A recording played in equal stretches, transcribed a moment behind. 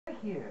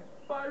here?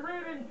 By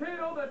reading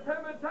Tito the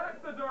Timid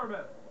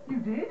Taxidermist. You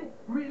did?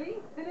 Really?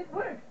 Then it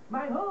worked.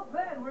 My whole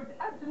plan worked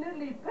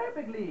absolutely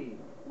perfectly.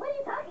 What are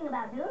you talking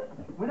about,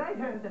 dude? When I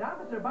heard that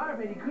Officer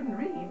Barbrady couldn't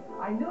read,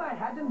 I knew I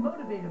had to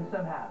motivate him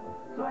somehow.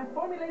 So I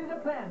formulated a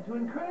plan to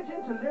encourage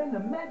him to learn the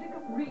magic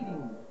of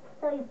reading.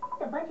 So you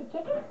f***ed a bunch of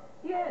chickens?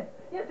 Yes,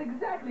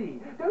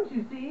 exactly. Don't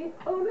you see?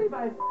 Only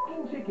by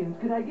f***ing chickens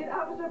could I get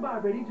Officer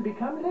Barbrady to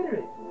become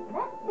literate.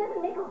 That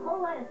doesn't make a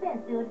whole lot of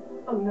sense, dude.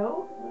 Oh,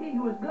 no? He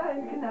who was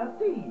blind can now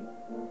see.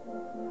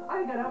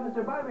 I got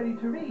Officer Barbrady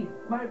to read.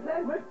 My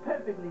plan worked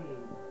perfectly.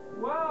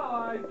 Well,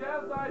 I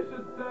guess I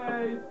should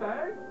say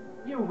thanks.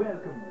 You're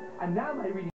welcome. And now my reading